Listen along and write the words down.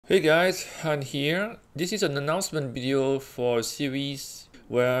Hey guys, Han here. This is an announcement video for a series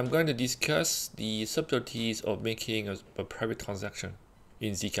where I'm going to discuss the subtleties of making a private transaction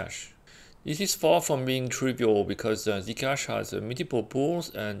in Zcash. This is far from being trivial because Zcash has multiple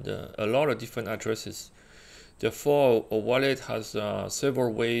pools and a lot of different addresses. Therefore, a wallet has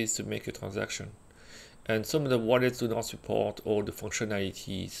several ways to make a transaction. And some of the wallets do not support all the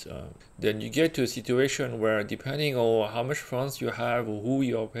functionalities. Then you get to a situation where depending on how much funds you have, or who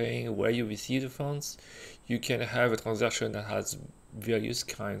you're paying, where you receive the funds, you can have a transaction that has various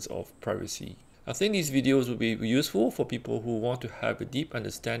kinds of privacy. I think these videos will be useful for people who want to have a deep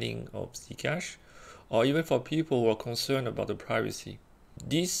understanding of Zcash, or even for people who are concerned about the privacy.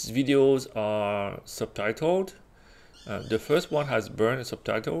 These videos are subtitled. The first one has burned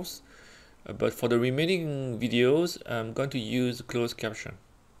subtitles. But for the remaining videos, I'm going to use closed caption.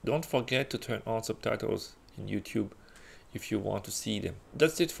 Don't forget to turn on subtitles in YouTube if you want to see them.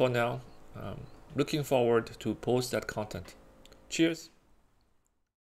 That's it for now. Looking forward to post that content. Cheers!